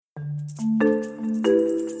Buonasera,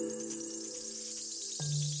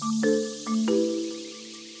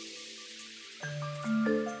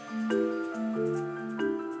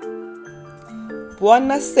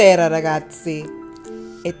 ragazzi.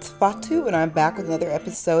 It's Fatu, and I'm back with another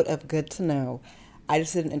episode of Good to Know. I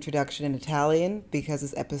just did an introduction in Italian because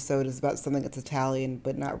this episode is about something that's Italian,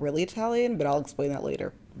 but not really Italian, but I'll explain that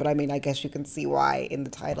later. But I mean, I guess you can see why in the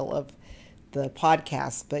title of the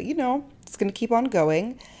podcast. But it's going to keep on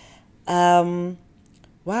going. Um,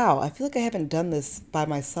 wow, I feel like I haven't done this by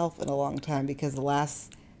myself in a long time because the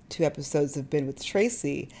last two episodes have been with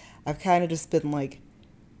Tracy. I've kind of just been like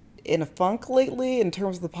in a funk lately in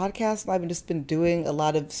terms of the podcast. I've just been doing a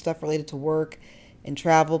lot of stuff related to work and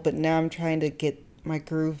travel, but now I'm trying to get my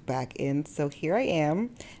groove back in. So here I am.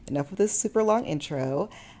 Enough with this super long intro.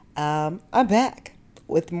 I'm back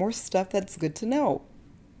with more stuff that's good to know.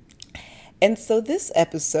 And so this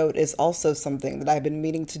episode is also something that I've been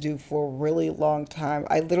meaning to do for a really long time.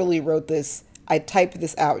 I literally wrote this, I typed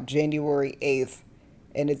this out January 8th,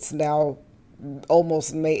 and it's now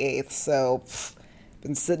almost May 8th. So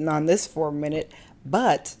been sitting on this for a minute.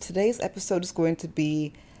 But today's episode is going to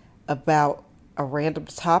be about a random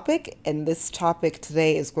topic, and this topic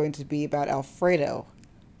today is going to be about Alfredo.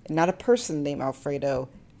 Not a person named Alfredo,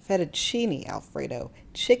 fettuccine Alfredo,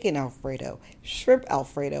 chicken Alfredo, shrimp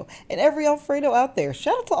Alfredo, and every Alfredo out there.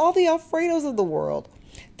 Shout out to all the Alfredos of the world.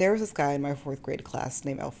 There was this guy in my fourth grade class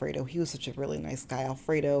named Alfredo. He was such a really nice guy.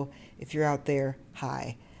 Alfredo, if you're out there,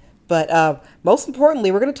 hi. But most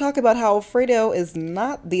importantly, we're going to talk about how Alfredo is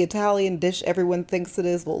not the Italian dish everyone thinks it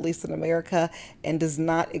is, well, at least in America, and does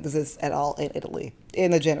not exist at all in Italy,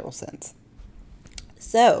 in a general sense.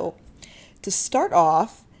 So, to start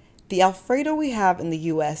off, the Alfredo we have in the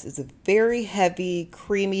U.S. is a very heavy,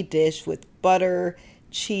 creamy dish with butter,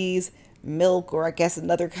 cheese, milk, or I guess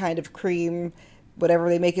another kind of cream, whatever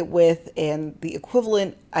they make it with, and the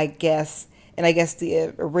equivalent, I guess, and I guess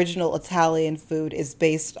the original Italian food is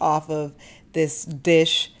based off of this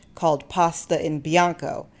dish called pasta in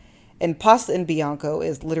bianco. And pasta in bianco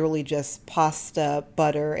is literally just pasta,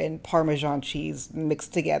 butter, and Parmesan cheese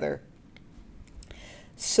mixed together.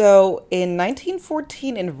 So in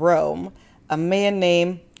 1914 in Rome, a man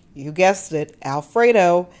named, you guessed it,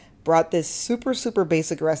 Alfredo, brought this super, super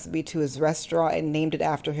basic recipe to his restaurant and named it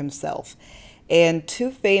after himself. And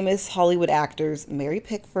two famous Hollywood actors, Mary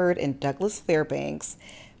Pickford and Douglas Fairbanks,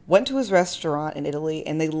 went to his restaurant in Italy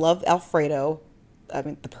and they loved Alfredo. I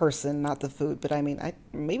mean, the person, not the food, but I mean,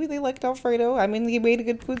 maybe they liked Alfredo. I mean, he made a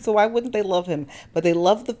good food, so why wouldn't they love him? But they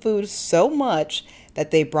loved the food so much that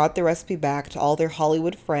they brought the recipe back to all their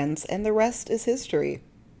Hollywood friends, and the rest is history.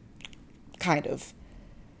 Kind of.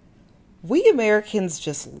 We Americans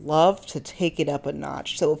just love to take it up a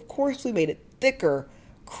notch, so of course we made it thicker,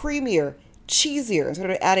 creamier, cheesier, and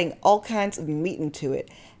started adding all kinds of meat into it.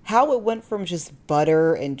 How it went from just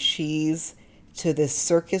butter and cheese to this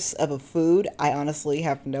circus of a food, I honestly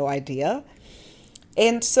have no idea.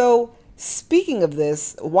 And so, speaking of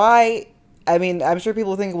this, why, I mean, I'm sure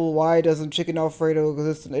people think, well, why doesn't chicken Alfredo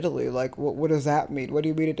exist in Italy? Like, what does that mean? What do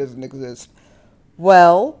you mean it doesn't exist?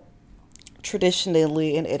 Well,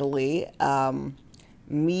 traditionally in Italy,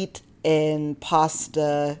 meat and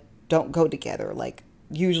pasta don't go together. Like,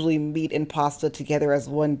 usually meat and pasta together as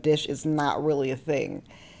one dish is not really a thing.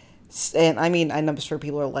 And I mean, I'm sure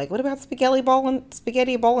people are like, "What about spaghetti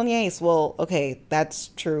bolognese?" Well, okay,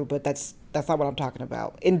 that's true, but that's not what I'm talking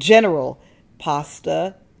about. In general,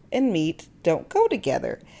 pasta and meat don't go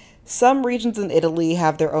together. Some regions in Italy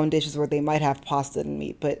have their own dishes where they might have pasta and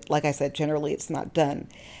meat, but like I said, generally it's not done.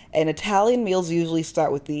 And Italian meals usually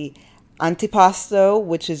start with the antipasto,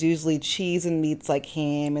 which is usually cheese and meats like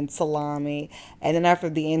ham and salami. And then after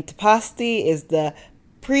the antipasti is the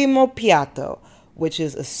primo piatto, which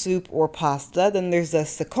is a soup or pasta. Then there's the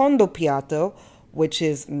secondo piatto, which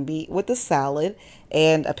is meat with a salad.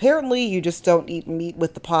 And apparently you just don't eat meat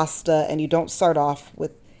with the pasta and you don't start off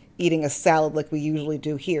with eating a salad like we usually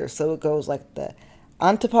do here. So it goes like the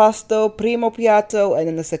antipasto, primo piatto, and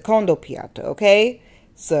then the secondo piatto, okay?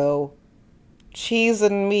 So cheese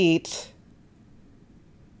and meat,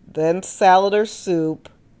 then salad or soup,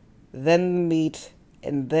 then meat,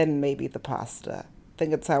 and then maybe the pasta. I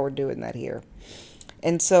think that's how we're doing that here.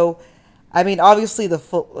 And so, I mean, obviously the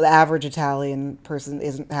average Italian person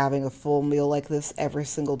isn't having a full meal like this every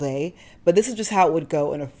single day, but this is just how it would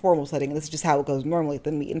go in a formal setting, and this is just how it goes normally.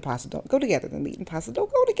 The meat and pasta don't go together. The meat and pasta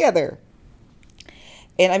don't go together.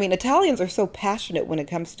 And I mean, Italians are so passionate when it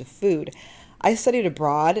comes to food. I studied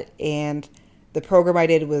abroad, and the program I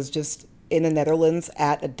did was just in the Netherlands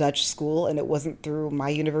at a Dutch school, and it wasn't through my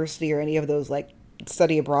university or any of those like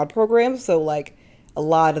study abroad programs. So like a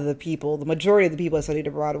lot of the people, the majority of the people I studied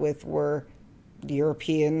abroad with were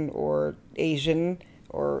European or Asian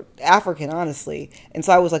or African, honestly. And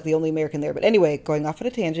so I was like the only American there. But anyway, going off on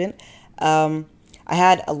a tangent, I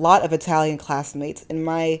had a lot of Italian classmates, and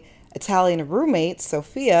my Italian roommate,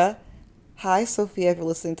 Sophia. Hi, Sophia, if you're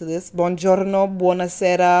listening to this. Buongiorno,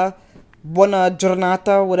 buonasera, buona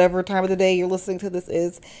giornata, whatever time of the day you're listening to this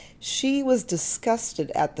is. She was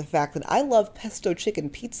disgusted at the fact that I love pesto chicken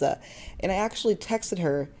pizza. And I actually texted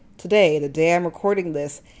her today, the day I'm recording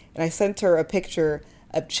this, and I sent her a picture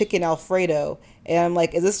of chicken Alfredo. And I'm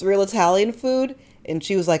like, is this real Italian food? And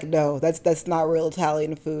she was like, no, that's not real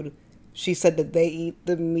Italian food. She said that they eat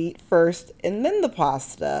the meat first and then the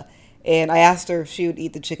pasta. And I asked her if she would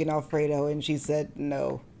eat the chicken Alfredo, and she said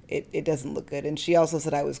no, it doesn't look good. And she also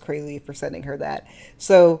said I was crazy for sending her that.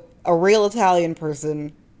 So a real Italian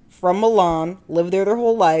person from Milan, lived there their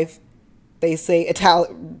whole life, they say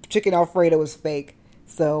chicken Alfredo is fake.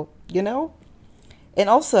 So, you know? And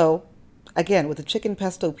also, again, with the chicken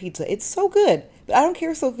pesto pizza, it's so good. But I don't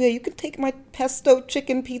care, Sophia. You can take my pesto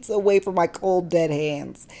chicken pizza away from my cold, dead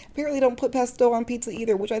hands. Apparently, don't put pesto on pizza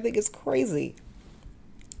either, which I think is crazy.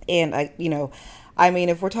 And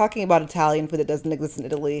if we're talking about Italian food that doesn't exist in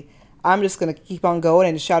Italy, I'm just going to keep on going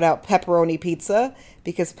and shout out pepperoni pizza,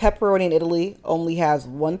 because pepperoni in Italy only has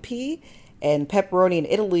one P, and pepperoni in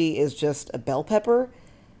Italy is just a bell pepper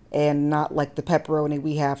and not like the pepperoni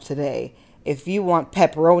we have today. If you want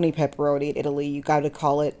pepperoni in Italy, you got to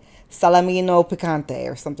call it salamino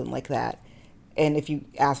picante or something like that. And if you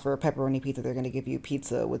ask for a pepperoni pizza, they're going to give you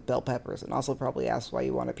pizza with bell peppers, and also probably ask why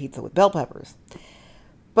you want a pizza with bell peppers.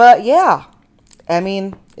 But yeah,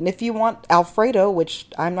 and if you want Alfredo, which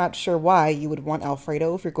I'm not sure why you would want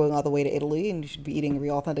Alfredo if you're going all the way to Italy and you should be eating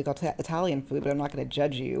real authentic Italian food, but I'm not going to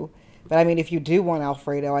judge you. But if you do want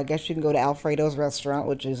Alfredo, I guess you can go to Alfredo's restaurant,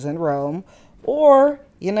 which is in Rome, or,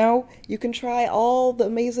 you can try all the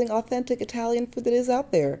amazing authentic Italian food that is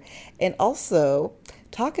out there. And also,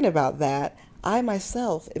 talking about that, I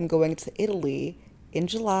myself am going to Italy in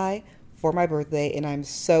July for my birthday, and I'm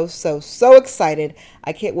so, so, so excited.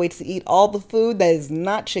 I can't wait to eat all the food that is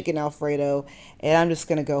not chicken Alfredo, and I'm just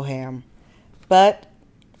going to go ham. But,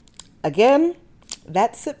 again,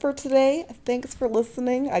 that's it for today. Thanks for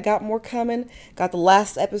listening. I got more coming. Got the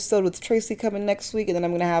last episode with Tracy coming next week, and then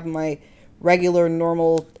I'm going to have my regular,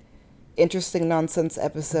 normal, interesting nonsense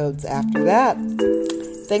episodes after that.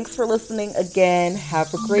 Thanks for listening again.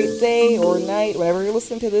 Have a great day or night, whenever you're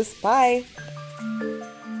listening to this. Bye.